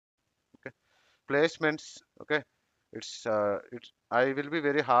Placements, okay, it's I will be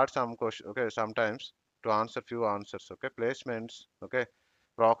very hard some question, okay, sometimes to answer few answers, okay. Placements, okay,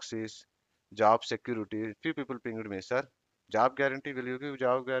 proxies, job security. Few people pinged me, sir, job guarantee, will you give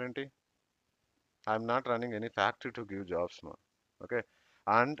job guarantee? I'm not running any factory to give jobs, ma. Okay.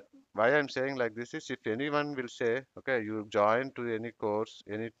 And why I'm saying like this is, if anyone will say, okay, you join to any course,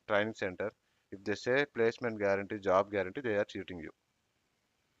 any training center, if they say placement guarantee, job guarantee, they are cheating you.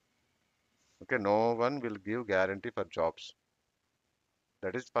 Okay, no one will give guarantee for jobs.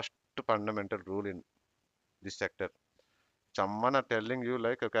 That is first fundamental rule in this sector. Someone are telling you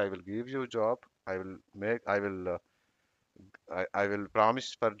like, okay, I will give you job, I will make, I will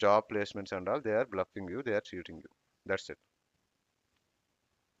promise for job placements and all. They are bluffing you, they are cheating you. That's it.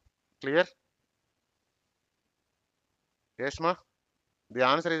 Clear? Yes, ma. The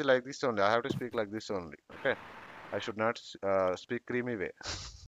answer is like this only. I have to speak like this only. Okay. I should not speak creamy way.